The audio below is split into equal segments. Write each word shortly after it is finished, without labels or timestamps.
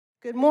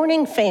Good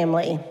morning,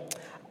 family.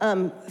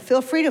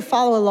 Feel free to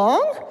follow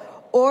along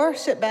or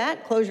sit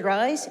back, close your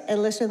eyes,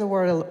 and listen to the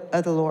word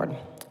of the Lord.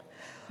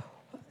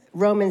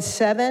 Romans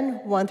 7,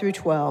 1 through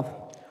 12.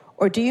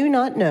 Or do you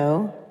not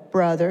know,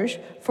 brothers,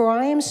 for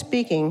I am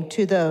speaking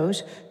to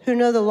those who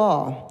know the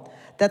law,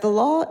 that the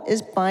law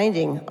is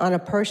binding on a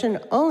person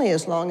only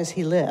as long as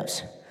he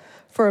lives.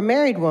 For a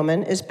married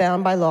woman is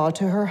bound by law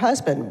to her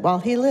husband while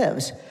he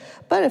lives.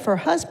 But if her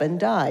husband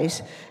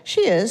dies,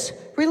 she is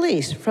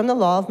released from the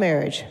law of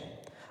marriage.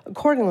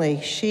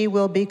 Accordingly, she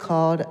will be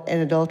called an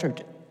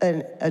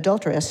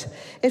adulteress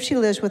if she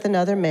lives with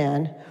another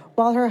man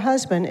while her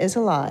husband is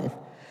alive.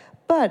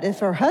 But if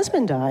her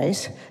husband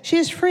dies, she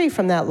is free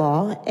from that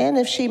law, and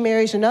if she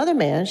marries another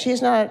man, she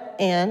is not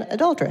an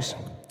adulteress.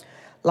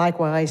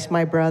 Likewise,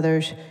 my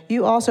brothers,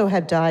 you also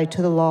have died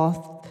to the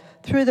law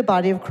through the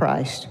body of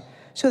Christ,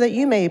 so that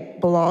you may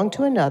belong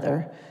to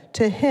another,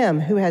 to him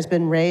who has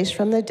been raised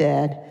from the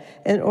dead,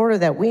 in order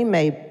that we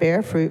may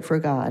bear fruit for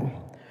God.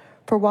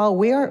 For while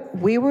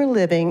we were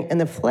living in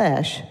the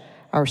flesh,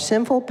 our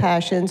sinful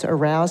passions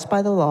aroused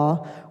by the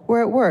law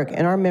were at work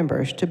in our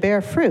members to bear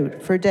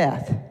fruit for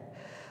death.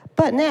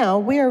 But now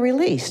we are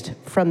released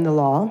from the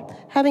law,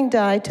 having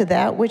died to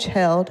that which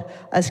held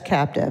us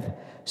captive,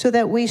 so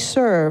that we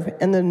serve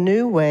in the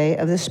new way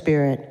of the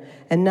Spirit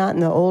and not in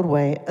the old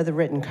way of the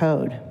written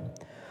code.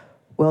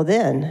 Well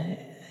then,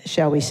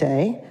 shall we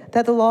say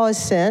that the law is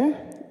sin?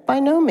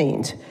 By no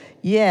means.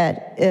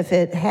 Yet, if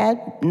it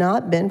had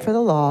not been for the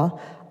law,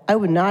 I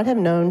would not have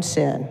known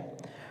sin.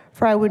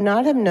 For I would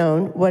not have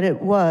known what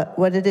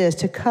it is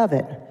to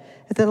covet,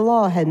 if the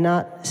law had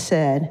not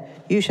said,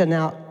 you shall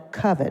not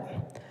covet.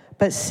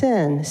 But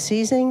sin,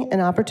 seizing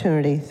an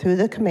opportunity through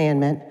the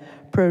commandment,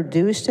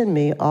 produced in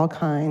me all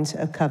kinds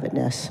of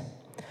covetousness.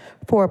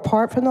 For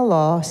apart from the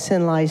law,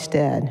 sin lies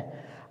dead.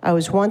 I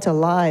was once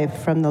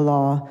alive from the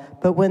law,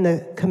 but when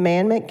the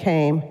commandment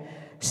came,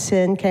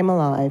 sin came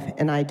alive,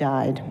 and I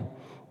died.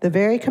 The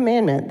very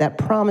commandment that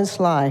promised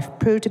life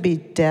proved to be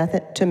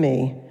death to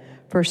me.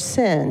 For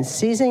sin,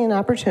 seizing an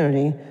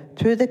opportunity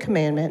through the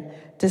commandment,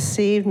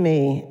 deceived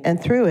me,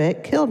 and through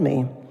it killed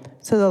me.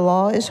 So the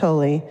law is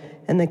holy,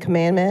 and the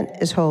commandment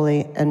is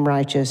holy and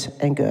righteous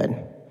and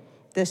good.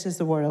 This is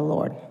the word of the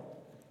Lord.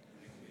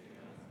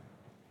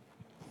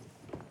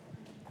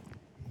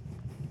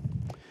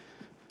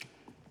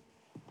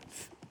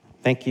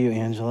 Thank you,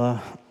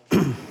 Angela.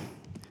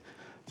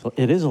 So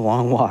it is a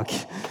long walk.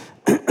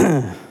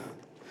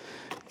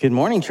 Good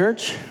morning,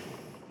 church.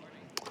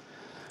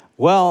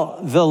 Well,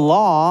 the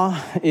law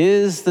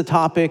is the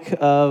topic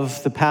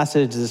of the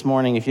passage this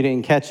morning. If you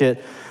didn't catch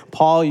it,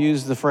 Paul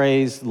used the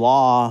phrase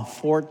law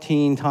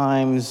 14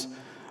 times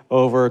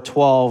over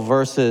 12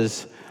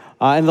 verses.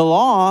 And the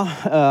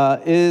law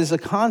is a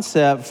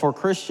concept for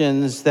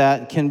Christians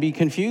that can be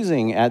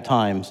confusing at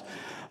times.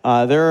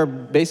 There are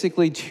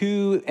basically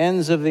two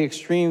ends of the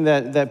extreme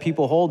that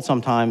people hold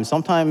sometimes.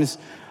 Sometimes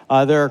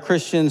there are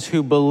Christians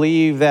who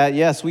believe that,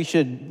 yes, we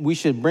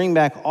should bring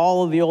back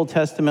all of the Old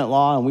Testament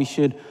law and we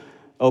should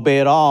obey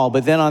it all.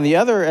 But then on the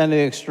other end of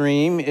the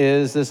extreme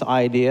is this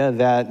idea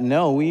that,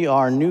 no, we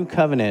are New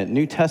Covenant,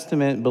 New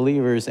Testament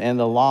believers, and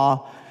the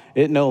law,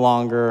 it no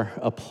longer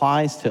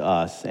applies to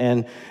us.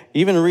 And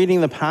even reading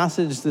the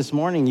passage this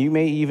morning, you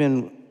may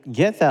even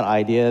get that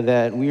idea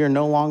that we are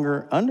no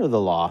longer under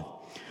the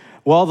law.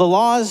 Well, the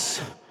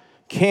laws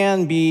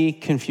can be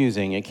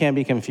confusing. It can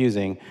be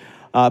confusing.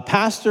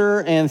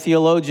 Pastor and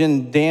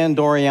theologian Dan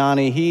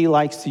Doriani, he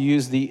likes to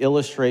use the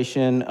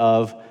illustration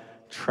of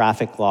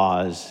traffic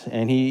laws.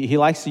 And he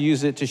likes to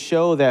use it to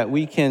show that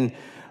we can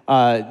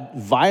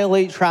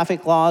violate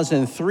traffic laws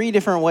in three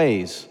different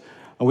ways.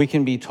 We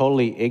can be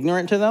totally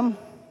ignorant to them,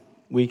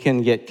 we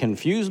can get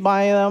confused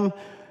by them,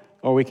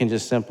 or we can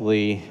just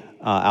simply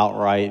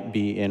outright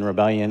be in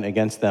rebellion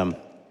against them.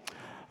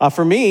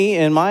 For me,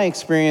 in my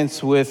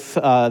experience with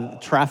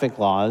traffic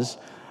laws,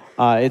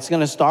 it's going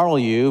to startle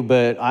you,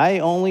 but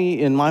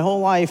in my whole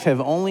life,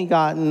 have only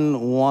gotten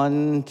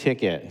one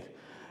ticket.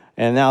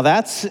 And now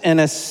that's an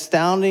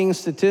astounding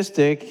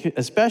statistic,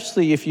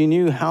 especially if you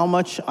knew how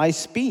much I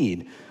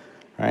speed,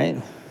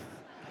 right?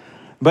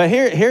 But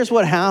here's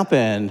what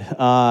happened.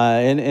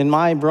 In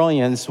my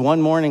brilliance,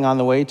 one morning on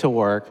the way to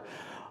work,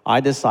 I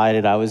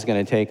decided I was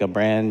going to take a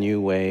brand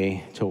new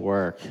way to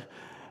work.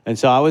 And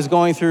so I was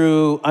going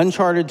through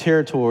uncharted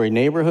territory,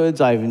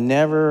 neighborhoods I've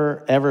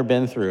never, ever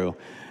been through.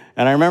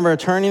 And I remember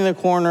turning the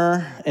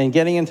corner and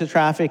getting into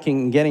traffic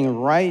and getting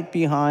right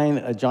behind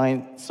a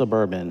giant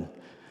Suburban.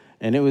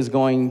 And it was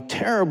going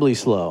terribly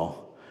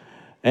slow.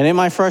 And in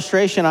my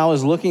frustration, I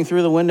was looking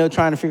through the window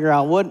trying to figure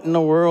out what in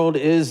the world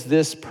is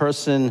this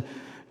person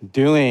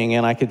doing?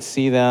 And I could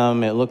see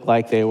them. It looked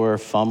like they were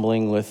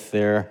fumbling with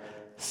their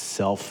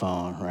cell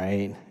phone,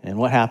 right? And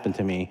what happened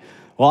to me?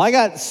 Well, I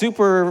got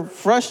super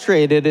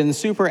frustrated and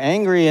super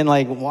angry and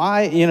like,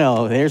 why,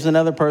 there's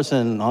another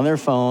person on their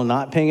phone,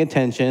 not paying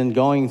attention,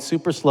 going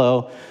super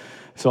slow.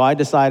 So I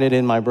decided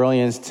in my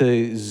brilliance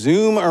to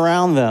zoom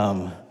around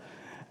them.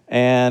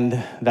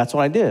 And that's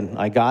what I did.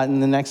 I got in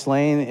the next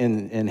lane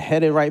and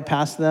headed right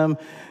past them.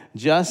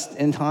 just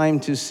in time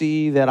to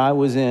see that I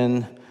was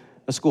in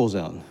a school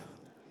zone.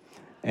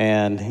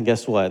 And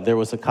guess what? There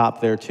was a cop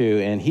there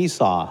too, and he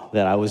saw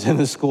that I was in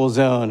the school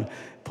zone,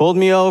 pulled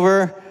me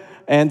over,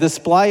 and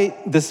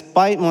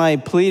despite my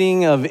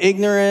pleading of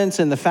ignorance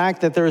and the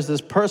fact that there was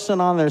this person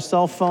on their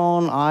cell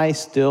phone, I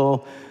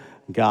still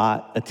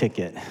got a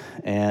ticket.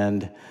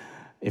 And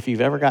if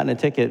you've ever gotten a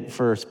ticket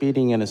for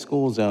speeding in a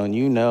school zone,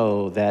 you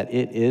know that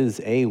it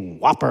is a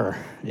whopper.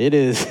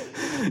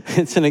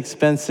 It's an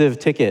expensive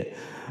ticket.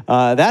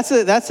 That's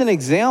an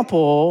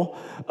example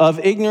of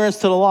ignorance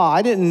to the law.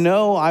 I didn't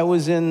know I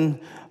was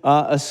in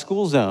a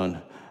school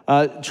zone.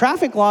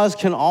 Traffic laws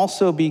can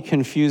also be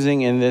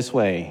confusing in this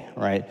way,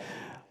 right?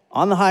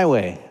 On the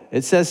highway,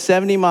 it says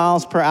 70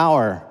 miles per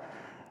hour.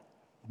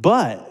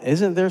 But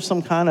isn't there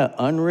some kind of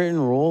unwritten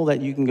rule that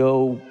you can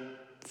go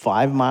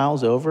 5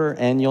 miles over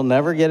and you'll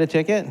never get a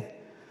ticket?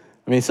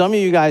 I mean, some of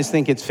you guys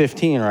think it's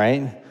 15,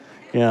 right?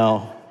 You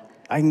know,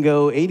 I can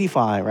go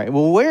 85, right?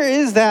 Well, where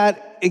is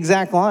that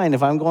exact line?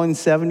 If I'm going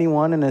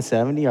 71 and a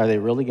 70, are they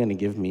really going to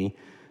give me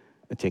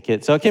a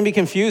ticket? So it can be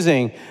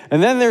confusing.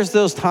 And then there's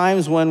those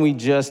times when we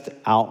just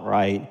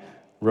outright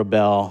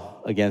rebel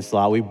against the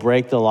law. We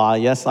break the law.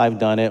 Yes, I've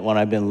done it when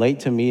I've been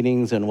late to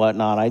meetings and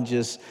whatnot. I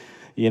just,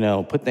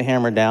 put the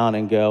hammer down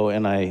and go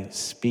and I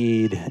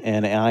speed,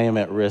 and I am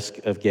at risk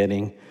of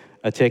getting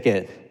a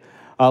ticket.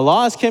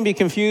 Laws can be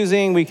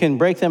confusing. We can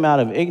break them out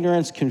of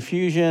ignorance,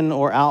 confusion,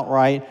 or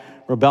outright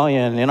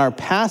rebellion. In our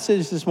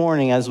passage this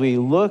morning, as we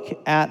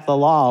look at the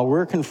law,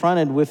 we're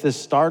confronted with this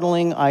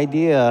startling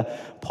idea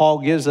Paul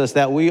gives us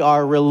that we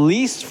are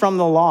released from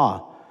the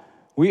law.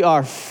 We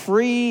are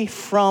free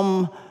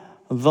from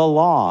the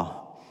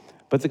law.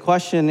 But the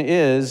question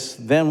is,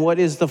 then what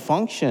is the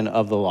function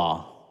of the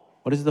law?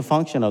 What is the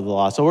function of the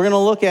law? So we're going to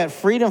look at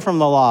freedom from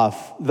the law,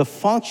 the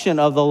function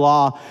of the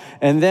law,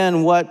 and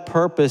then what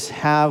purpose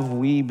have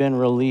we been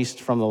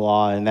released from the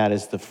law, and that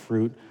is the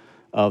fruit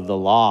of the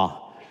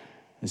law.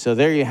 And so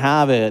there you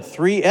have it.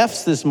 3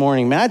 F's this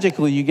morning.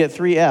 Magically, you get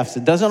 3 F's.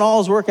 It doesn't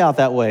always work out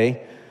that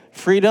way.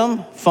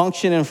 Freedom,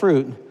 function, and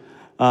fruit.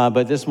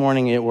 But this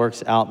morning, it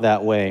works out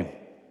that way.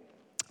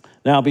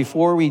 Now,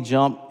 before we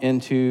jump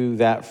into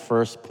that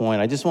first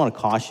point, I just want to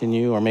caution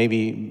you, or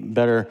maybe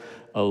better,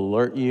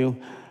 alert you.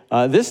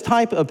 This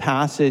type of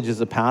passage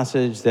is a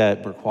passage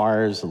that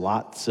requires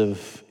lots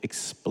of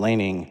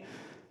explaining.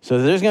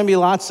 So there's going to be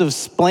lots of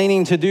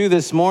explaining to do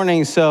this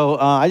morning. So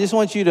I just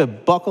want you to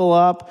buckle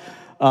up,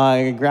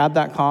 grab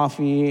that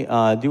coffee,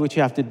 do what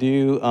you have to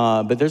do.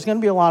 But there's going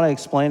to be a lot of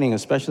explaining,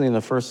 especially in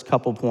the first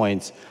couple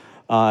points.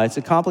 It's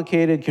a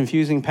complicated,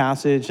 confusing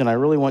passage, and I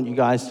really want you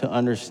guys to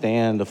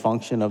understand the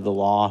function of the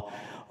law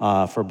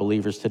for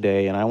believers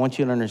today. And I want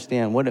you to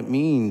understand what it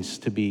means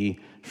to be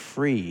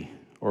free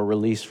or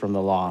released from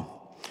the law.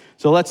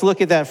 So let's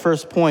look at that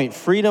first point,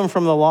 freedom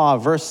from the law,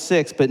 verse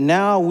 6. But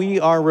now we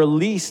are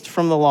released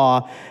from the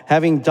law,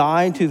 having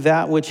died to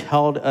that which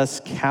held us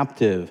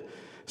captive,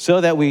 so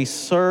that we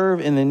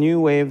serve in the new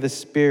way of the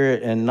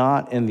Spirit and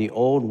not in the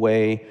old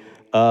way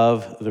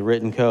of the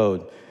written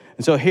code.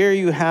 And so here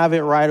you have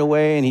it right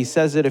away, and he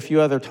says it a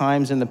few other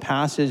times in the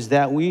passage,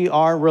 that we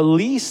are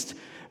released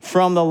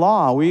from the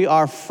law. We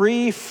are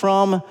free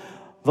from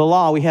the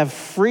law. We have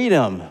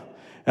freedom.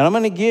 And I'm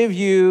going to give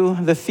you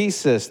the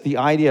thesis, the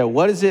idea.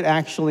 What does it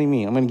actually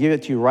mean? I'm going to give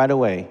it to you right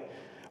away.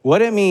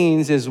 What it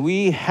means is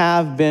we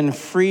have been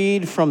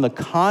freed from the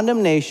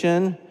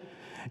condemnation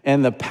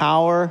and the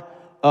power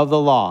of the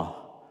law.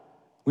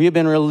 We have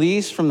been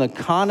released from the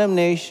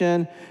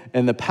condemnation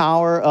and the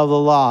power of the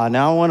law.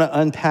 Now I want to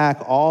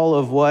unpack all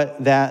of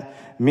what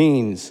that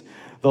means.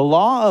 The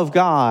law of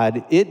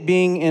God, it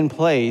being in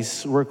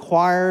place,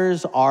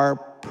 requires our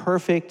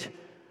perfect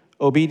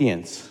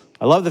obedience.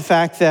 I love the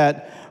fact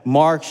that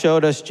Mark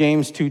showed us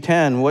James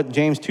 2:10. What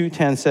James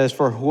 2:10 says,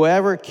 for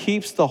whoever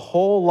keeps the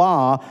whole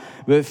law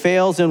but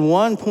fails in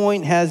one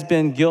point has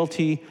been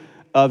guilty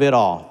of it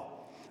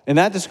all. And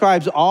that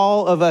describes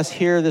all of us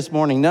here this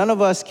morning. None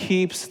of us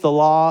keeps the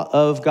law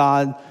of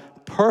God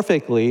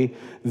perfectly.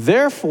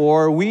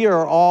 Therefore, we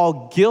are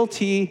all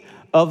guilty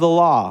of the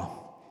law.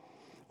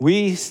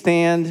 We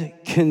stand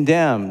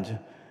condemned.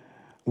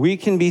 We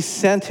can be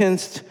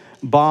sentenced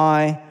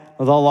by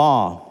the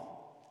law.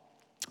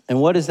 And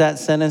what is that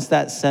sentence?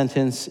 That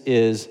sentence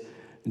is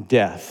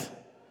death.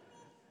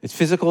 It's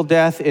physical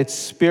death. It's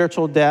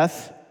spiritual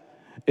death.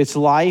 It's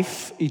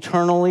life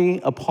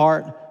eternally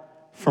apart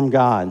from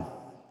God.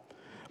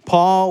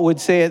 Paul would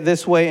say it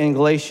this way in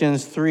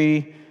Galatians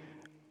 3,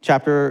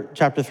 chapter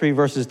 3,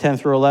 verses 10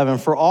 through 11.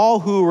 For all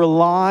who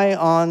rely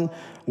on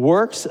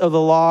works of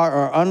the law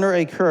are under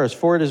a curse.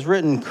 For it is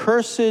written,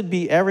 cursed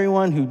be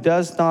everyone who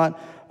does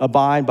not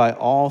abide by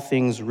all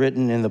things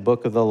written in the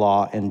book of the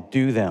law and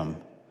do them.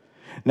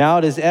 Now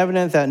it is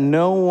evident that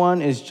no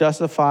one is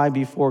justified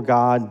before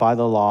God by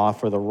the law,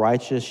 for the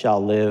righteous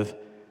shall live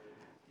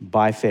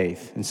by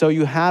faith. And so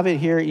you have it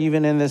here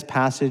even in this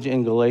passage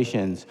in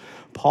Galatians.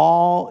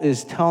 Paul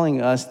is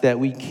telling us that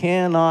we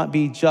cannot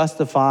be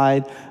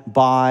justified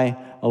by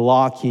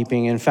law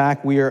keeping. In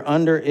fact, we are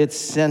under its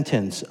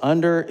sentence,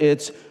 under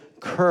its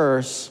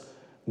curse,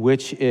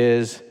 which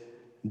is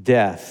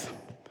death.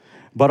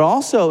 But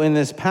also in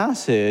this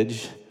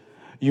passage,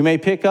 you may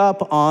pick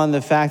up on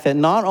the fact that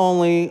not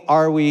only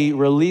are we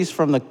released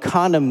from the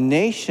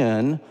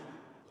condemnation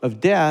of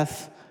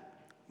death,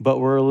 but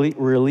we're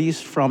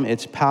released from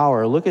its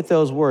power. Look at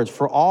those words.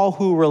 For all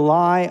who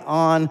rely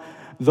on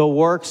the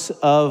works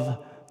of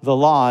the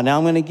law. Now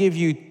I'm going to give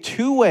you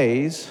two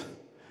ways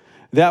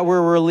that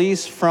we're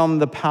released from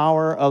the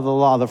power of the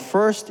law. The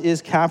first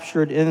is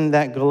captured in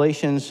that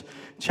Galatians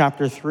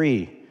chapter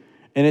 3.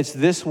 And it's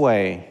this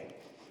way.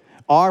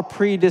 Our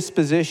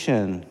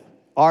predisposition,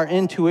 our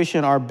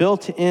intuition, our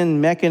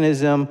built-in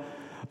mechanism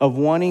of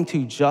wanting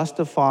to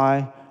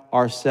justify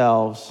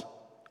ourselves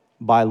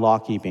by law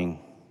keeping,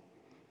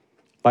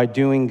 by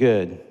doing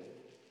good,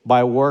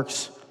 by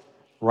works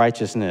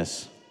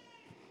righteousness.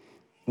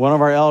 One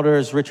of our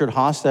elders, Richard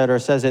Hofstadter,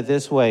 says it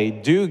this way: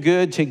 do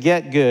good to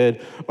get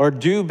good, or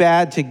do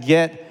bad to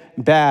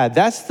get bad.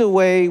 That's the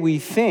way we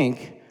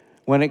think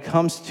when it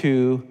comes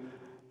to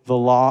the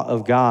law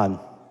of God.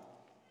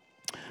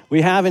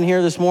 We have in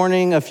here this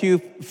morning a few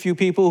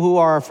people who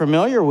are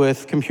familiar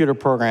with computer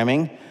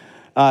programming.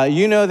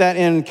 You know that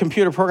in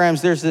computer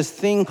programs, there's this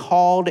thing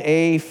called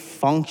a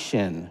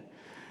function.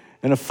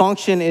 And a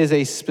function is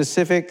a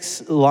specific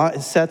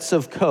sets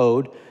of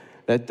code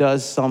that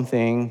does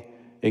something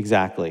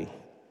exactly.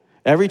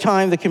 Every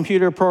time the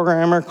computer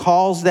programmer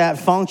calls that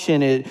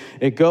function,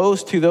 it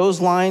goes to those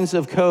lines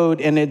of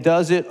code and it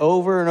does it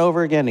over and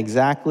over again,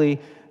 exactly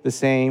the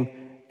same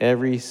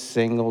every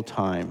single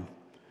time.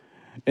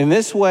 In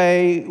this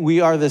way,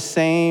 we are the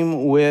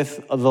same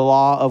with the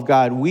law of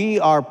God. We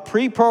are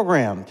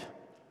pre-programmed.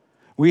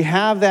 We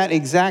have that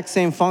exact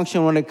same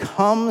function when it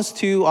comes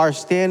to our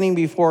standing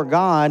before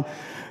God.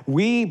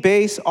 We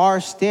base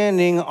our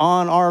standing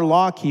on our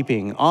law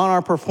keeping, on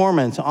our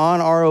performance,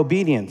 on our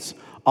obedience,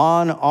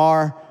 on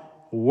our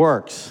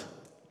works.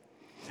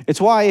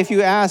 It's why if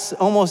you ask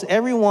almost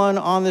everyone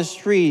on the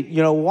street,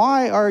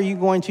 why are you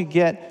going to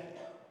get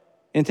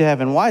into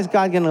heaven? Why is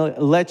God going to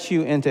let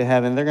you into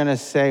heaven? They're going to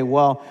say,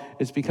 well,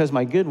 it's because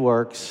my good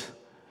works,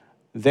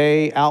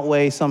 they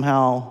outweigh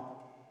somehow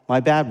my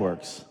bad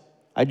works.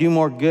 I do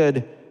more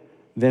good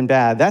than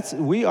bad.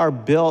 We are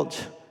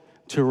built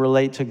to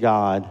relate to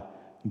God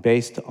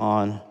based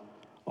on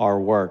our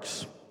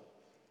works.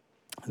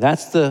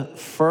 That's the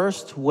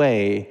first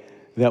way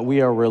that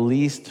we are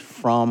released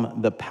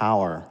from the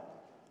power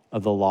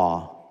of the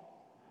law.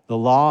 The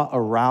law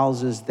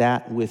arouses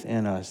that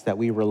within us, that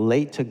we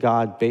relate to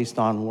God based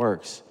on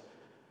works.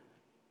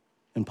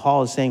 And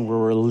Paul is saying we're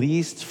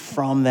released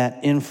from that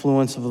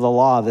influence of the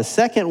law. The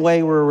second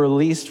way we're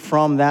released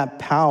from that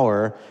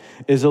power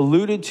is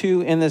alluded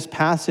to in this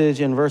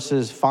passage in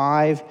verses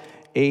 5,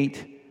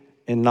 8,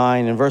 and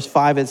 9. In verse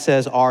 5, it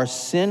says, our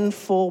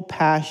sinful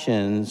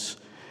passions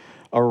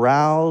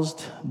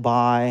aroused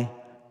by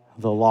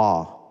the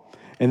law.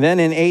 And then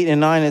in 8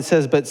 and 9, it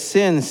says, but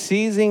sin,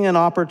 seizing an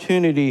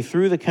opportunity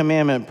through the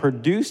commandment,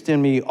 produced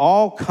in me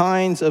all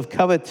kinds of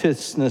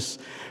covetousness.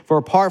 For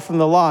apart from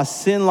the law,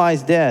 sin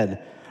lies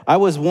dead. I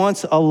was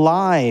once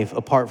alive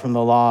apart from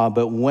the law,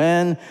 but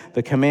when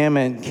the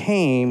commandment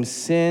came,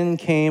 sin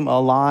came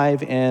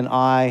alive and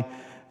I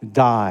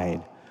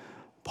died.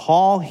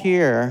 Paul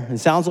here, it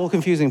sounds a little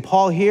confusing,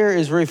 Paul here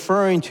is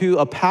referring to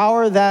a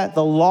power that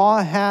the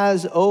law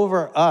has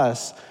over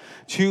us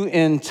to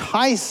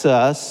entice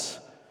us,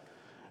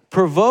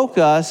 provoke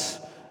us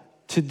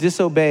to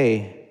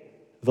disobey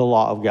the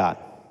law of God,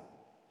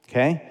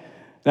 okay?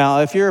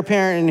 Now, if you're a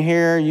parent in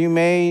here, you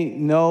may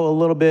know a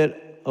little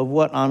bit of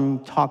what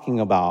I'm talking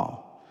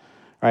about,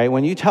 right?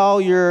 When you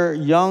tell your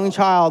young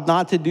child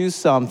not to do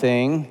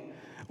something,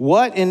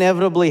 what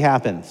inevitably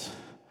happens?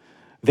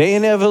 They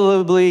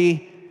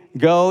inevitably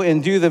go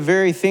and do the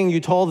very thing you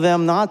told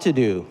them not to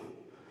do.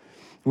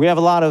 We have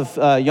a lot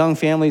of young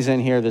families in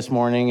here this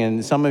morning,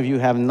 and some of you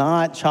have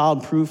not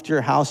child-proofed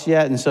your house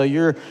yet, and so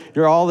you're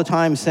all the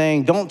time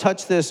saying, don't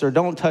touch this or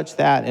don't touch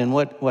that, and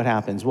what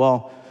happens?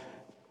 Well,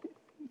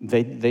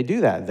 they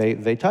do that.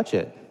 They touch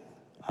it.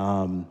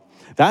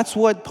 That's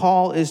what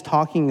Paul is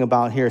talking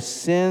about here.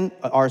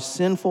 Our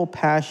sinful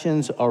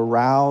passions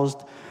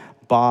aroused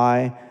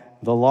by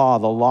the law.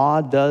 The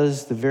law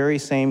does the very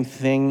same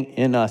thing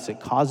in us. It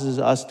causes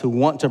us to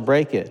want to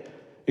break it.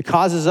 It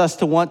causes us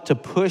to want to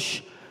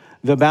push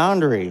the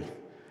boundary,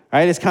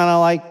 right? It's kind of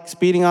like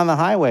speeding on the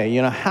highway.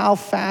 How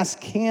fast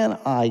can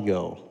I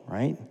go,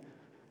 right?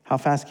 How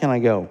fast can I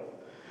go?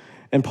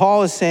 And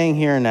Paul is saying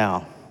here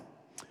now,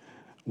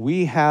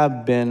 we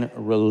have been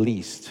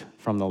released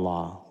from the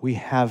law. We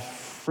have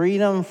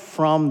freedom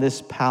from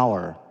this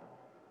power,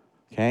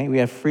 okay? We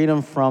have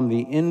freedom from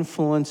the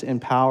influence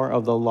and power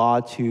of the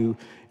law to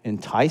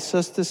entice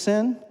us to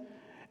sin,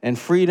 and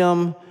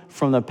freedom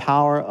from the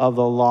power of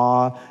the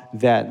law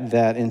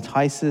that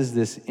entices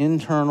this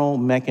internal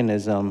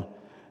mechanism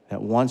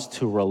that wants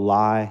to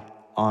rely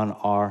on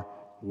our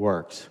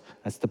works.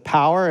 That's the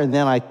power, and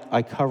then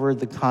I covered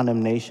the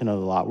condemnation of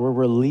the law. We're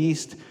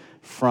released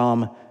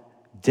from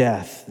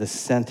death, the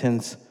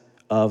sentence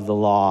of the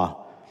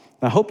law.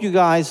 I hope you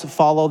guys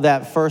follow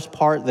that first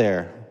part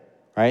there,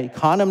 right?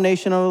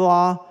 Condemnation of the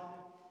law,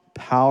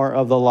 power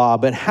of the law.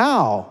 But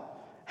how?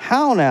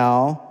 How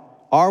now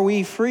are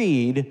we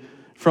freed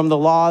from the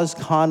law's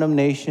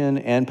condemnation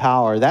and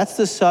power? That's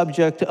the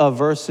subject of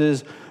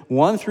verses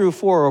 1 through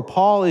 4, where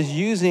Paul is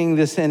using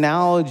this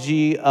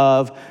analogy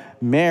of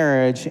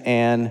marriage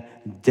and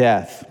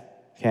death,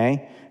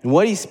 okay? And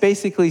what he's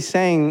basically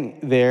saying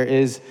there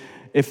is,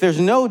 if there's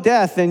no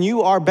death, then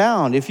you are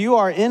bound. If you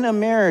are in a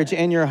marriage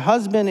and your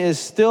husband is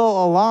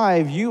still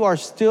alive, you are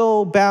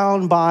still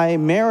bound by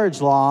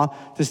marriage law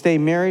to stay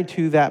married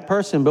to that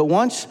person. But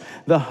once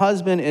the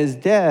husband is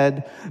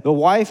dead, the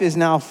wife is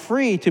now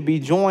free to be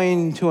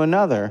joined to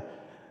another.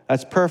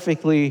 That's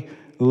perfectly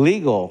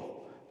legal.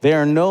 They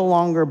are no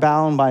longer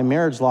bound by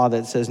marriage law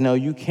that says, no,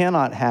 you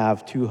cannot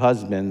have two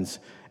husbands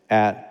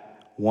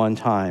at one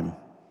time.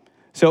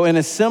 So in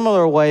a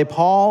similar way,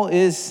 Paul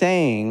is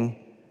saying,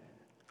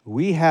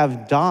 we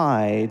have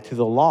died to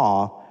the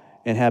law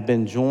and have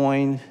been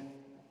joined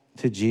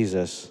to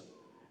Jesus.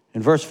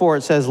 In verse 4,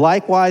 it says,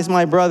 likewise,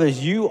 my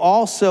brothers, you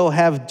also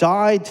have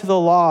died to the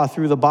law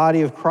through the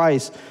body of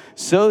Christ,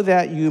 so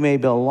that you may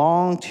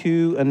belong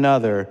to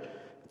another,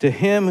 to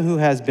him who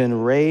has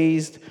been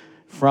raised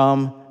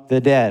from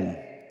the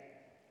dead.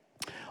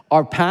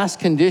 Our past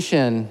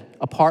condition,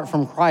 apart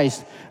from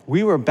Christ,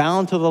 we were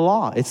bound to the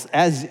law. It's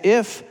as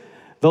if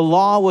the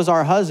law was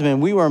our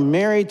husband. We were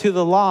married to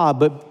the law,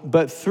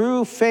 but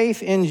through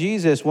faith in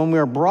Jesus, when we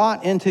are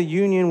brought into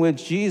union with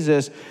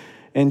Jesus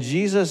and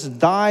Jesus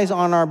dies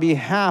on our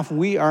behalf,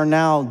 we are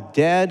now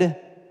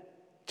dead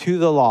to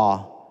the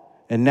law,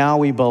 and now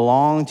we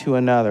belong to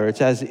another.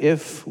 It's as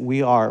if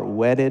we are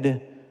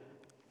wedded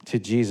to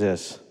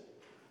Jesus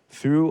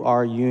through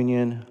our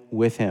union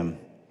with him.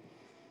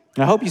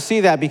 And I hope you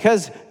see that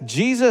because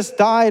Jesus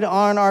died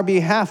on our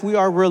behalf, we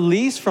are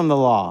released from the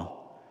law.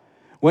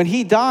 When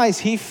he dies,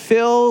 he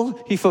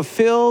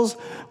fulfills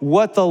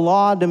what the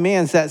law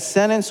demands. That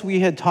sentence we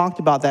had talked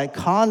about, that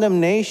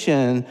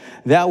condemnation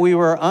that we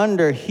were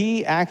under,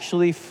 he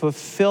actually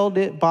fulfilled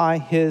it by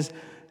his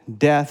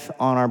death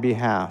on our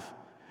behalf.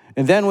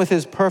 And then with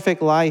his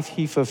perfect life,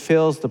 he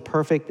fulfills the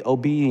perfect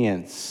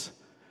obedience,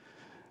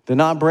 the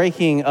not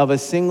breaking of a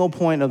single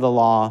point of the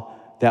law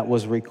that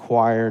was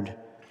required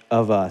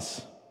of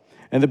us.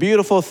 And the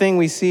beautiful thing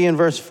we see in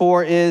verse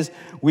 4 is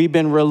we've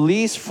been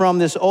released from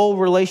this old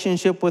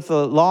relationship with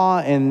the law,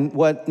 and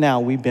what now?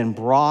 We've been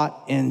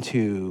brought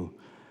into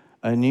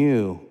a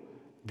new,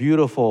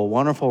 beautiful,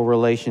 wonderful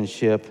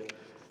relationship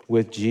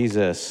with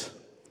Jesus.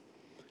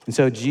 And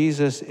so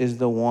Jesus is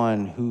the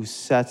one who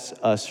sets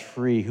us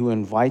free, who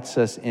invites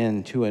us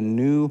into a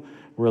new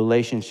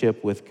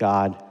relationship with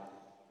God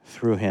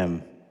through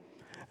him.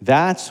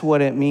 That's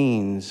what it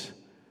means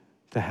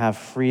to have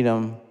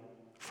freedom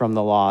from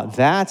the law.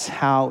 That's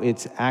how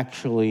it's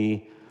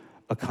actually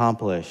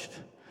accomplished.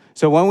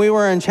 So when we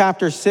were in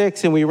chapter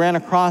 6 and we ran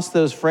across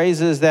those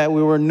phrases that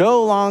we were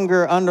no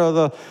longer under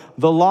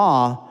the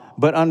law,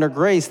 but under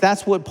grace,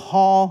 that's what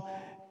Paul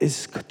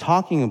is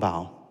talking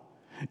about.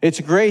 It's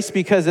grace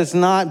because it's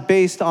not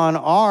based on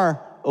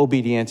our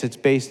obedience. It's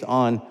based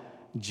on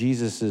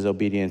Jesus'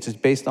 obedience. It's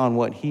based on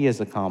what he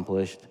has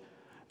accomplished,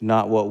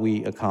 not what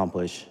we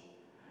accomplish.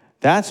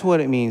 That's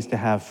what it means to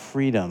have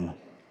freedom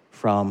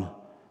from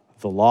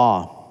the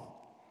law.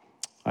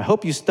 I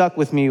hope you stuck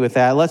with me with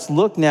that. Let's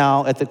look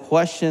now at the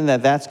question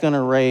that's going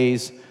to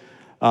raise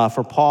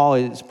for Paul.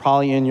 It's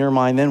probably in your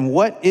mind. Then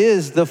what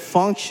is the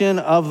function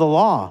of the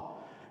law?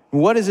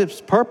 What is its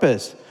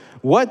purpose?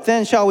 What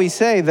then shall we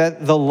say,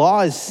 that the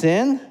law is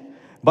sin?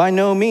 By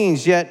no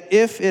means. Yet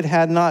if it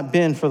had not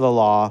been for the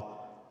law,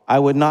 I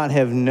would not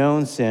have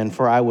known sin,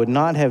 for I would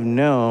not have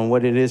known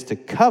what it is to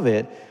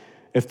covet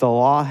if the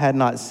law had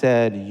not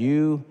said,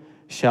 you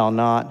shall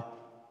not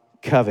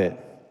covet.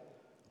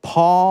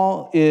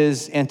 Paul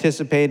is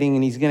anticipating,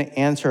 and he's going to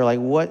answer, like,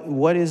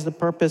 what is the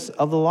purpose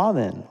of the law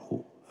then?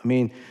 I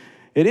mean,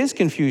 it is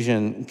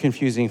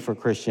confusing for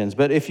Christians,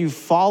 but if you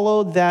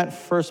followed that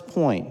first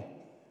point,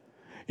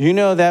 you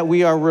know that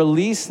we are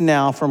released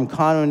now from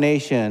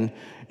condemnation.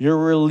 You're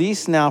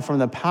released now from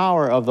the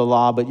power of the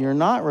law, but you're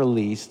not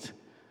released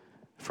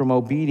from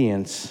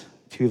obedience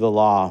to the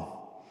law.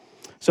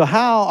 So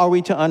how are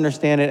we to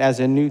understand it as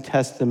a New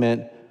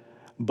Testament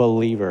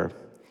believer?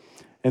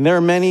 And there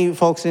are many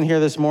folks in here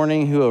this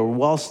morning who are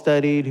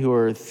well-studied, who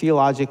are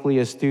theologically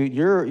astute.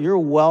 You're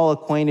well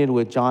acquainted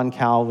with John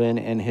Calvin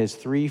and his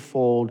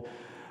threefold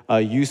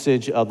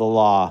usage of the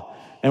law.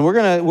 And we're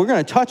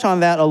gonna touch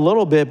on that a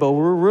little bit, but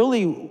we're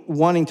really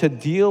wanting to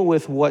deal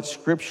with what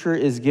Scripture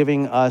is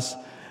giving us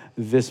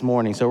this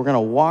morning. So we're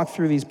gonna walk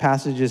through these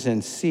passages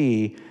and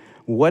see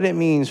what it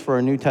means for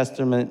a New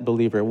Testament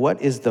believer.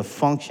 What is the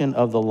function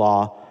of the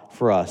law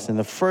for us? And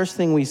the first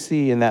thing we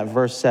see in that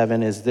verse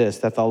 7 is this,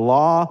 that the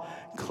law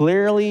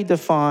clearly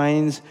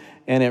defines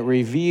and it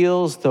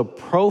reveals the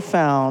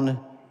profound,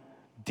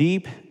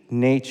 deep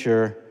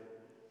nature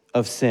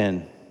of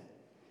sin.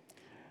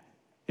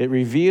 It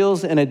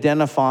reveals and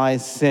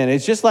identifies sin.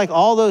 It's just like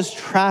all those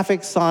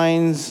traffic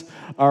signs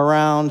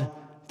around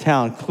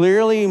town,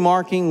 clearly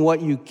marking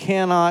what you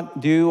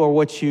cannot do or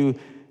what you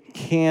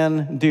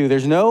can do.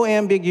 There's no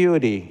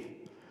ambiguity.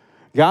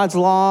 God's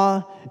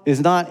law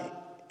is not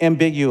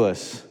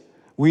ambiguous.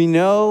 We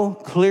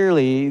know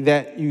clearly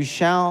that you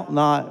shall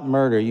not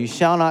murder, you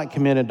shall not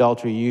commit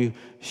adultery, you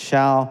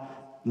shall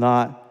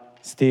not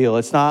steal.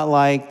 It's not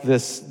like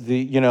these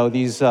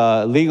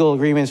legal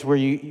agreements where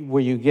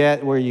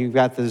you've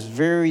got this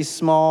very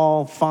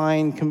small,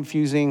 fine,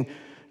 confusing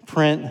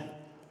print.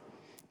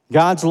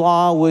 God's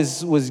law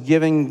was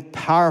given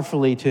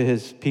powerfully to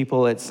his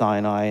people at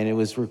Sinai, and it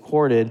was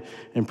recorded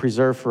and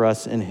preserved for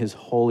us in his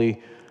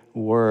holy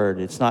word.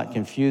 It's not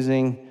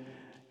confusing,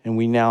 and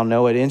we now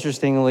know it.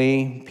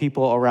 Interestingly,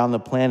 people around the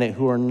planet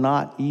who are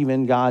not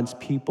even God's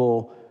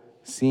people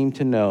seem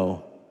to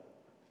know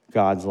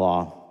God's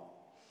law.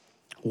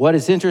 What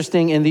is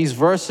interesting in these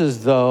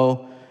verses,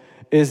 though,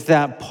 is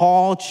that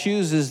Paul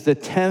chooses the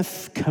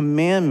 10th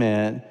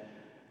commandment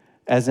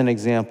as an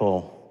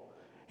example.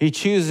 He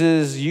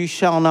chooses, you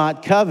shall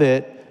not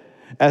covet,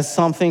 as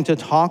something to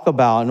talk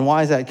about. And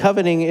why is that?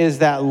 Coveting is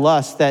that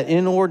lust, that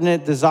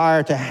inordinate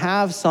desire to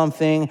have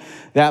something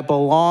that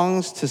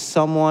belongs to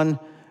someone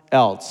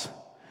else.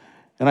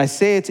 And I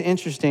say it's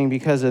interesting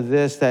because of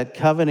this, that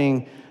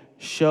coveting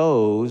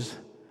shows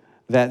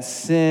that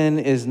sin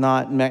is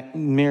not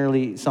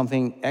merely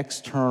something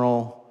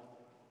external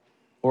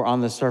or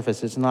on the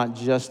surface. It's not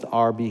just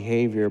our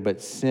behavior,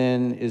 but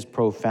sin is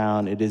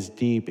profound. It is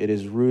deep. It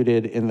is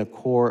rooted in the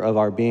core of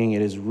our being.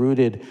 It is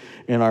rooted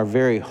in our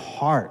very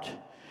heart,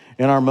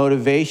 in our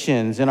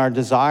motivations, in our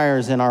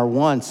desires, in our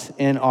wants,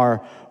 in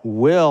our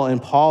will.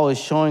 And Paul is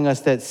showing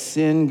us that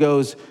sin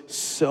goes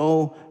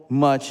so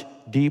much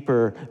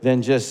deeper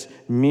than just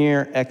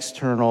mere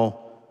external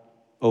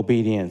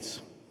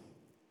obedience.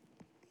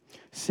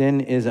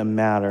 Sin is a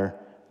matter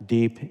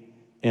deep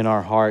in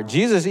our heart.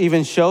 Jesus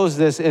even shows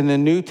this in the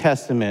New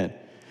Testament.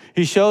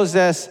 He shows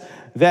us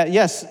that,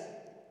 yes,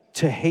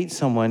 to hate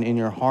someone in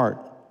your heart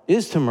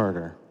is to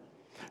murder.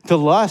 To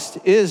lust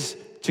is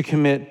to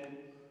commit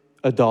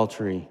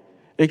adultery.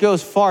 It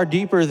goes far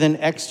deeper than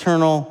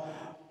external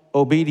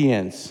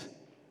obedience.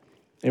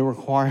 It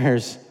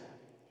requires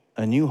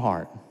a new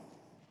heart,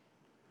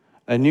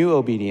 a new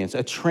obedience,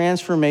 a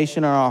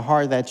transformation in our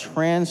heart that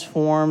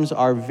transforms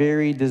our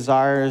very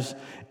desires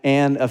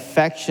and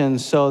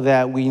affections so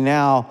that we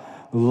now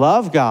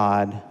love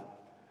God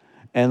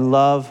and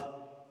love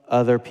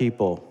other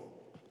people.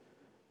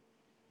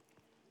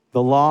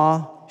 The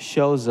law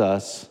shows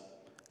us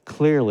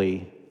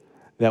clearly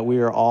that we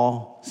are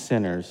all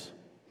sinners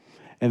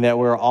and that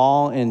we're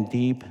all in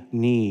deep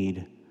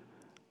need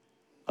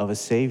of a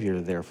Savior,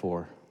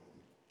 therefore.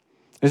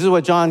 This is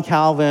what John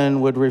Calvin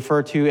would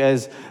refer to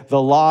as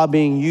the law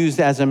being used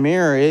as a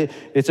mirror.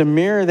 It's a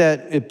mirror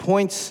that it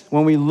points,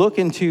 when we look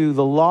into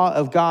the law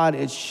of God,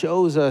 it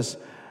shows us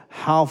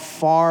how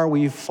far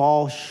we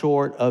fall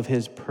short of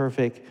his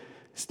perfect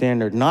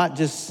standard. Not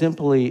just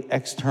simply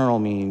external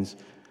means,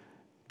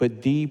 but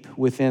deep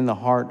within the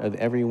heart of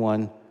every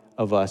one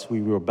of us,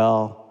 we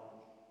rebel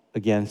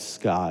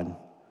against God.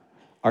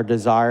 Our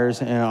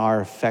desires and our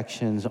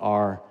affections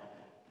are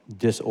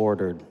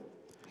disordered.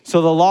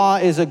 So the law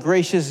is a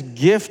gracious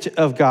gift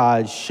of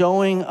God,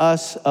 showing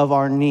us of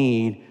our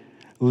need,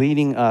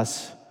 leading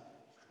us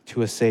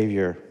to a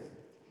Savior.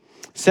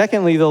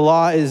 Secondly, the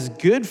law is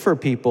good for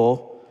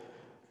people,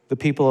 the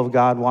people of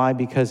God. Why?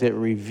 Because it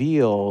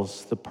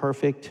reveals the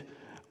perfect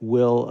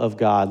will of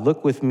God.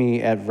 Look with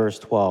me at verse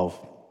 12.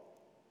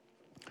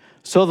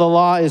 So the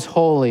law is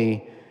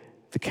holy,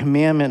 the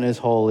commandment is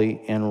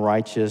holy and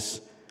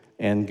righteous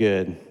and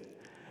good.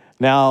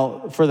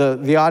 Now, for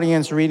the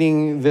audience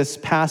reading this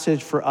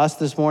passage for us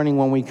this morning,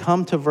 when we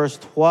come to verse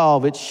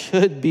 12, it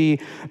should be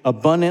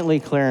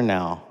abundantly clear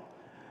now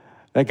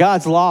that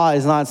God's law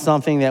is not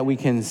something that we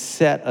can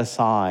set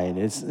aside.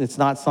 It's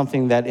not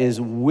something that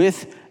is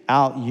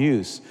without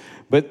use.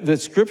 But the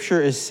scripture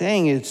is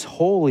saying it's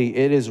holy,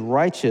 it is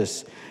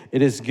righteous,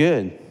 it is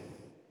good.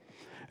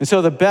 And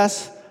so the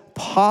best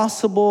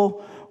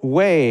possible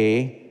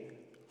way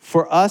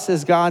for us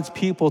as God's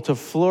people to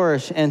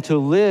flourish and to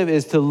live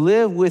is to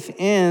live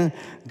within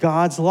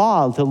God's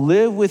law, to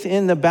live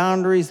within the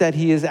boundaries that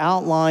he has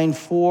outlined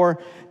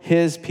for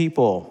his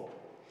people.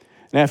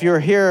 Now, if you were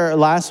here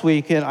last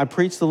week, and I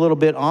preached a little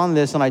bit on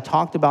this, and I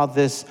talked about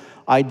this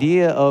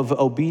idea of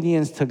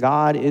obedience to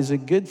God is a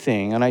good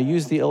thing. And I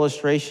used the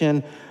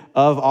illustration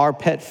of our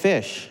pet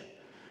fish.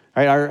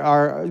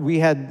 Right? We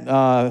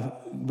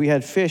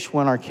had fish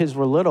when our kids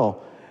were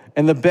little.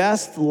 And the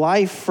best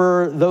life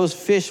for those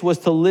fish was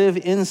to live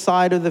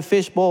inside of the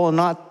fishbowl and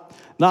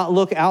not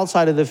look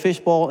outside of the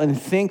fishbowl and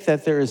think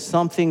that there is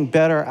something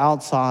better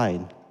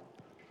outside.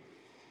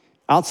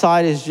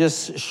 Outside is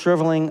just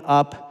shriveling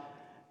up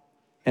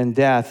and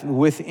death.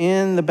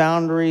 Within the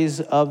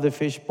boundaries of the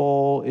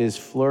fishbowl is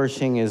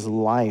flourishing, is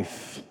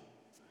life.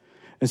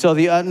 And so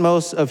the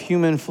utmost of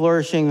human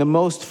flourishing, the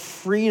most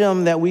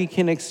freedom that we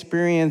can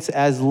experience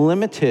as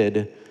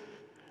limited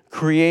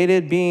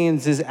created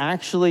beings is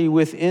actually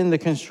within the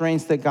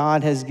constraints that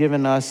God has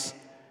given us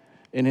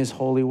in his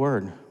holy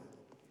word.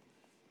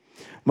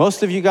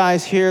 Most of you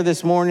guys here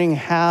this morning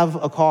have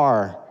a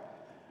car,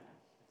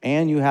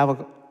 and you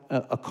have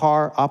a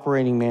car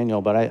operating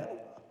manual,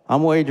 but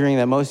I'm wagering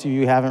that most of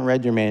you haven't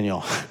read your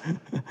manual.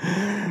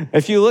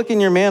 If you look in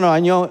your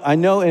manual, I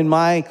know in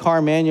my car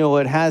manual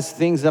it has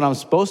things that I'm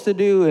supposed to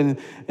do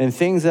and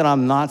things that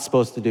I'm not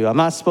supposed to do. I'm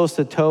not supposed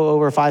to tow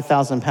over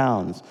 5,000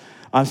 pounds.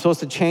 I'm supposed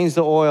to change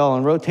the oil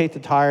and rotate the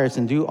tires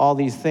and do all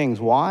these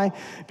things. Why?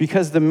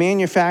 Because the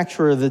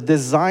manufacturer, the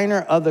designer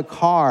of the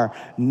car,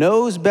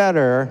 knows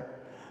better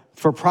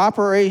for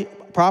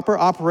proper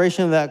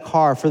operation of that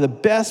car, for the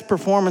best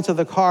performance of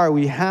the car,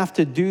 we have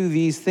to do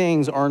these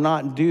things or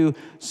not do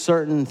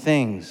certain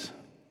things.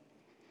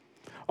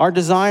 Our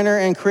designer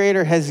and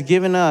creator has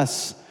given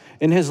us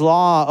in his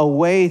law a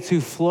way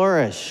to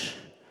flourish,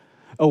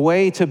 a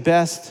way to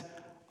best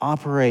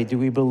operate. Do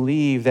we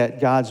believe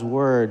that God's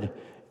word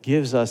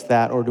gives us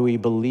that, or do we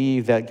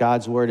believe that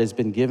God's word has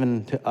been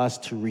given to us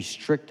to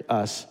restrict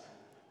us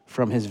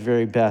from his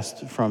very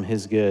best, from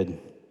his good?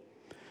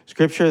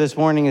 Scripture this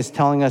morning is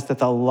telling us that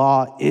the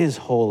law is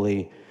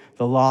holy,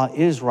 the law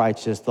is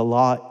righteous, the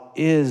law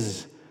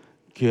is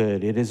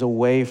good. It is a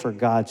way for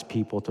God's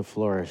people to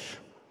flourish.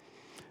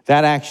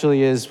 That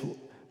actually is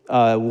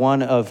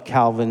one of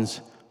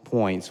Calvin's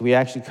points. We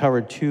actually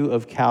covered two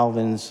of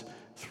Calvin's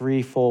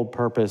threefold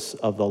purpose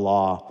of the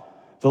law.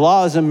 The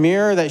law is a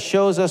mirror that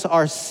shows us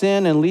our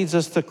sin and leads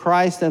us to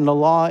Christ, and the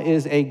law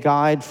is a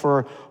guide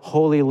for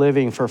holy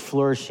living, for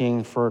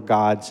flourishing for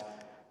God's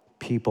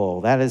people.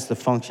 That is the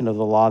function of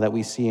the law that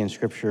we see in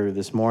Scripture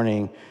this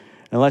morning.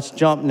 And let's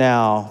jump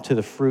now to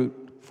the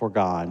fruit for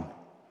God.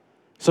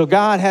 So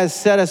God has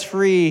set us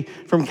free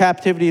from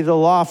captivity to the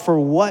law for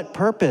what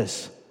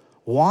purpose?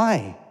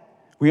 Why?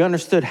 We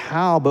understood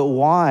how, but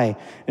why?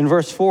 In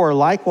verse 4,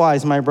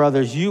 likewise, my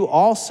brothers, you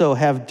also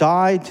have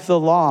died to the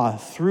law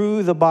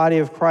through the body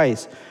of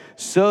Christ,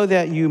 so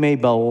that you may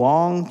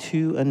belong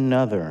to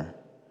another,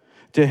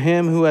 to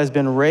him who has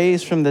been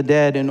raised from the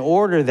dead, in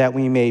order that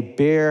we may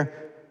bear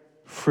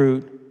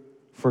fruit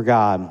for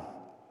God.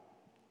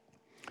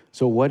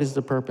 So what is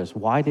the purpose?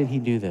 Why did he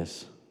do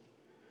this?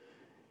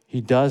 He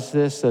does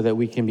this so that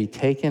we can be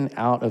taken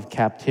out of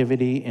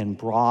captivity and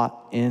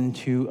brought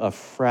into a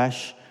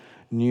fresh,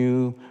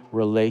 new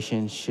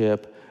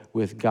relationship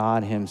with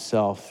God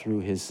himself through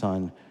his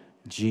son,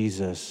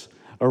 Jesus.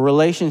 A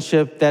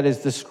relationship that is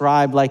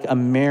described like a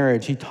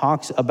marriage. He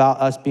talks about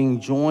us being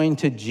joined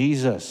to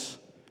Jesus.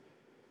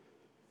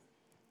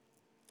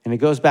 And it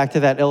goes back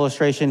to that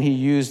illustration he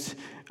used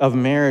of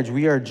marriage.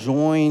 We are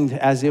joined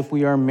as if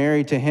we are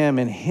married to him,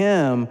 and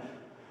him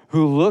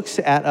who looks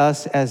at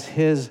us as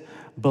his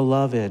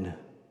beloved,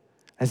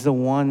 as the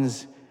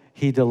ones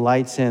he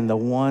delights in, the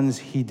ones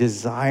he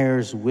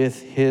desires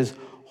with his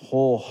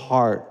whole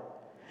heart.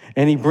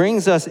 And he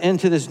brings us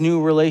into this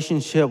new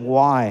relationship.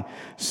 Why?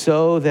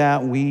 So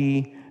that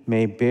we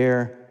may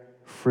bear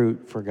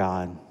fruit for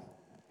God.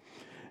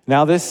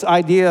 Now, this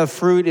idea of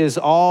fruit is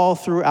all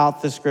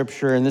throughout the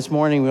Scripture, and this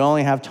morning we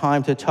only have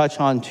time to touch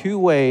on two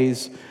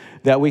ways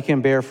that we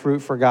can bear fruit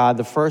for God.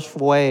 The first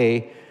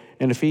way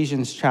in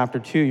Ephesians chapter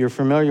 2, you're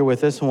familiar with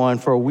this one.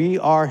 For we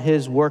are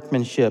his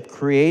workmanship,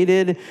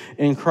 created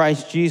in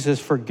Christ Jesus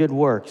for good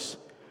works,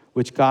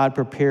 which God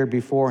prepared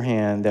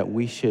beforehand that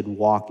we should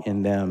walk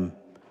in them.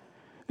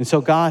 And so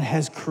God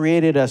has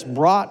created us,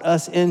 brought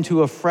us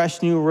into a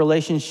fresh new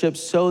relationship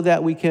so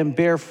that we can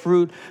bear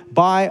fruit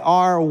by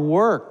our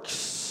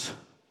works.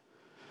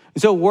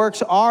 And so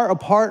works are a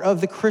part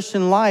of the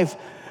Christian life,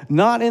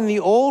 not in the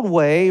old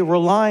way,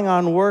 relying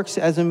on works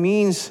as a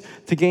means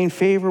to gain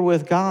favor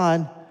with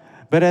God,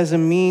 but as a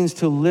means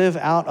to live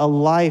out a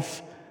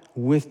life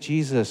with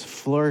Jesus,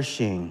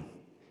 flourishing,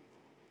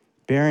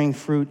 bearing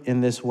fruit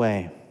in this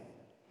way.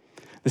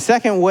 The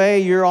second way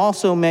you're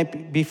also may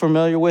be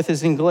familiar with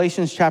is in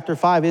Galatians chapter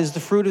 5, is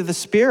the fruit of the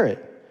Spirit.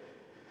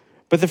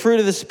 But the fruit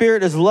of the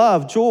Spirit is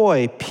love,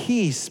 joy,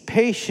 peace,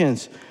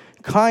 patience,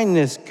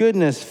 kindness,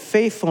 goodness,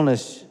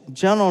 faithfulness,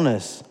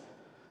 gentleness,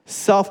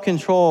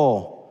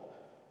 self-control.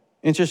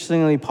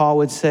 Interestingly, Paul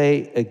would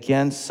say,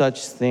 against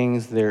such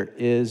things there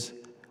is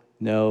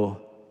no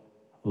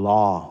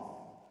law.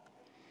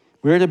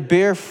 We're to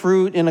bear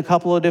fruit in a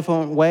couple of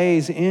different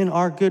ways in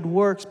our good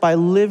works by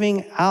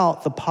living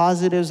out the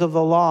positives of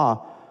the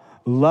law,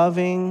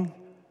 loving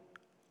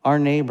our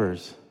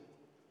neighbors,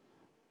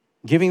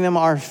 giving them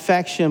our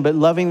affection, but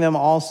loving them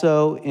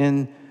also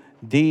in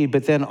deed,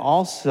 but then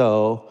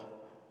also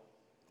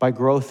by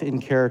growth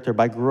in character,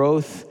 by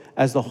growth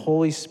as the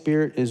Holy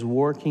Spirit is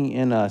working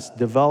in us,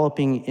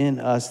 developing in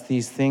us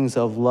these things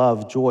of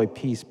love, joy,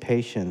 peace,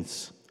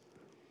 patience.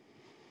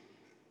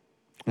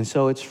 And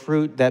so it's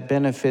fruit that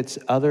benefits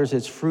others.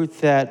 It's fruit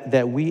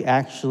that we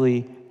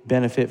actually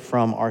benefit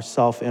from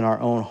ourselves in our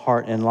own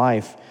heart and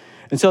life.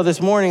 And so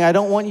this morning, I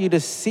don't want you to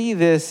see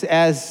this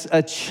as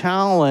a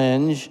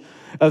challenge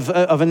of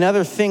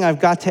another thing I've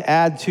got to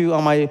add to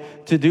on my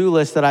to-do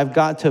list that I've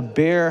got to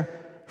bear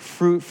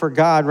fruit for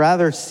God.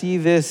 Rather, see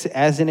this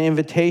as an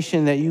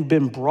invitation that you've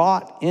been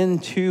brought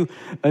into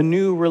a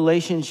new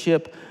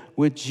relationship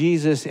with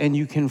Jesus, and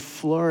you can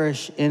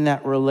flourish in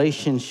that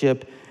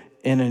relationship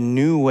in a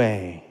new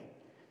way.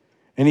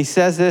 And he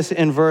says this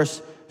in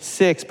verse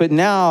 6, but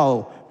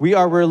now we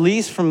are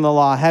released from the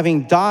law,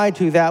 having died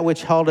to that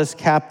which held us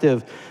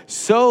captive,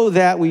 so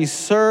that we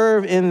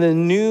serve in the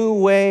new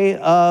way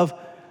of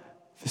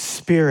the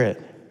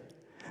Spirit,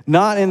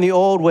 not in the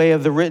old way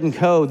of the written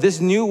code. This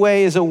new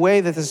way is a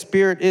way that the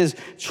Spirit is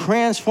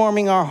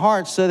transforming our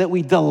hearts so that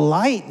we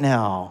delight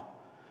now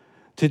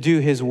to do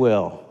his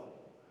will,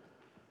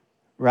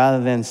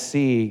 rather than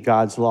see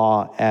God's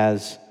law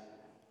as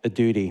a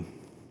duty.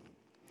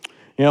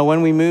 You know,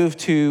 when we moved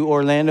to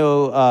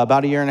Orlando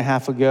about a year and a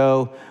half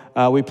ago,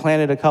 we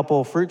planted a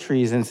couple fruit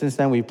trees, and since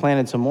then we've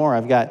planted some more.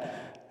 I've got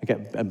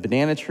a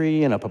banana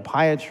tree and a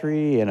papaya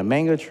tree and a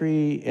mango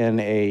tree and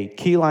a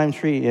key lime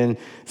tree. And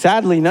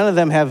sadly, none of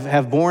them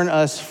have borne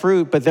us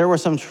fruit, but there were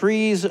some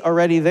trees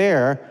already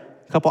there,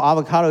 a couple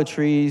avocado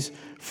trees,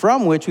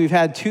 from which we've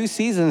had 2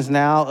 seasons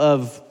now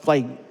of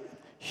like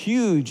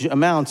huge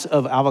amounts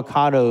of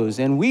avocados.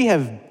 And we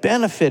have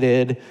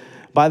benefited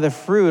by the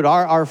fruit.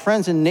 Our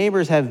friends and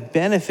neighbors have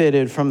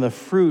benefited from the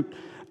fruit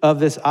of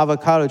this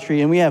avocado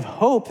tree. And we have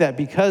hope that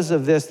because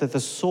of this, that the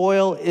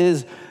soil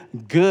is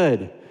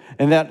good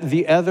and that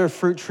the other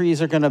fruit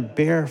trees are going to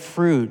bear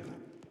fruit.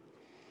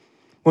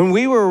 When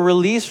we were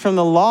released from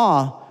the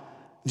law,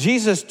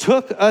 Jesus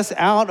took us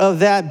out of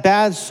that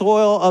bad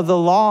soil of the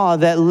law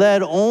that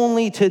led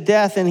only to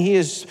death, and he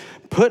has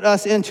put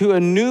us into a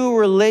new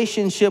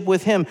relationship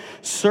with him,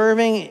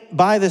 serving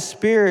by the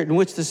Spirit, in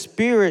which the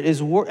Spirit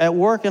is at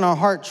work in our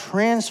heart,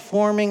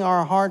 transforming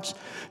our hearts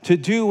to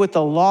do what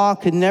the law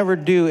could never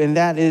do, and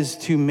that is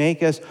to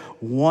make us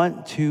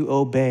want to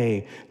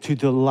obey, to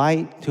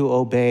delight to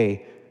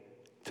obey,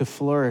 to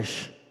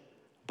flourish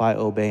by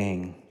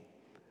obeying.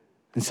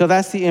 And so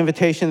that's the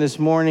invitation this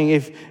morning.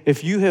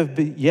 If you have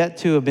yet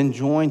to have been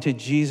joined to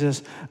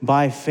Jesus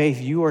by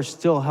faith, you are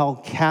still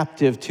held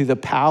captive to the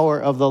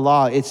power of the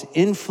law, its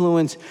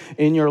influence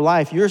in your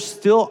life. You're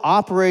still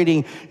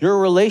operating your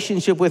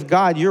relationship with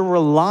God. You're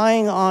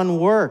relying on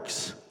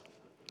works.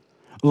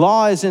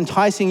 Law is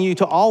enticing you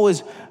to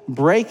always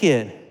break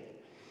it.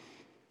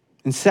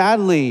 And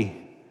sadly,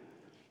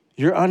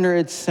 you're under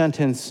its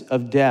sentence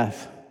of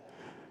death.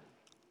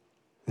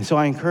 And so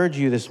I encourage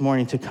you this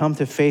morning to come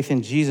to faith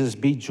in Jesus,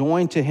 be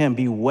joined to him,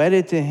 be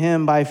wedded to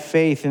him by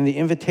faith. And the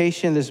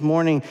invitation this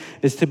morning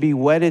is to be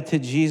wedded to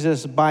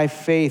Jesus by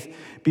faith,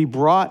 be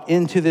brought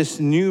into this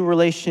new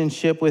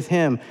relationship with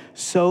him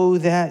so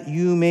that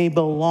you may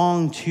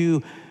belong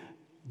to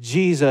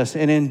Jesus.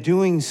 And in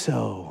doing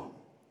so,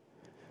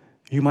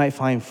 you might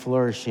find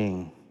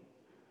flourishing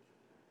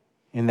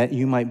and that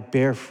you might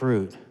bear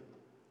fruit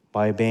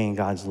by obeying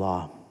God's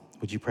law.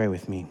 Would you pray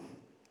with me?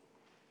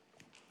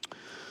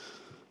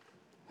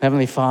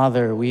 Heavenly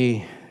Father,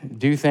 we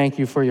do thank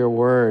you for your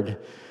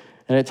word.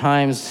 And at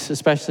times,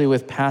 especially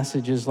with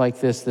passages like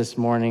this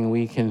morning,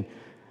 we can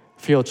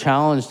feel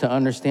challenged to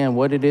understand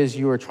what it is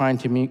you are trying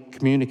to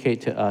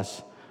communicate to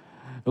us.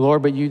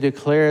 Lord, but you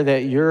declare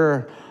that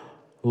your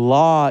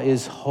law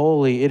is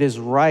holy, it is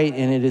right,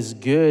 and it is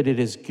good.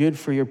 It is good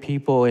for your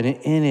people, and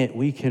in it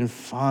we can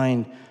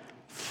find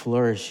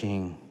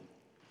flourishing.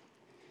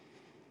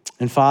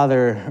 And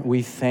Father,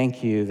 we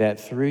thank you that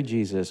through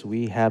Jesus,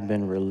 we have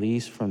been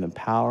released from the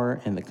power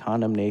and the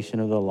condemnation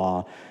of the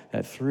law,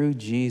 that through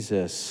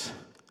Jesus,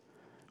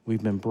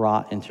 we've been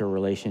brought into a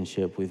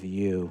relationship with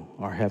you,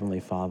 our Heavenly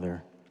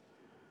Father.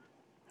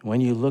 When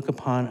you look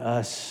upon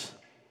us,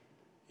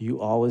 you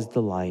always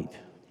delight.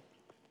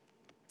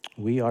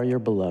 We are your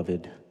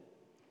beloved,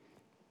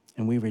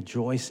 and we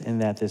rejoice in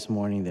that this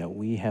morning, that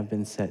we have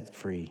been set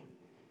free.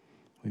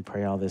 We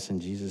pray all this in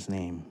Jesus'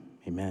 name.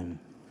 Amen.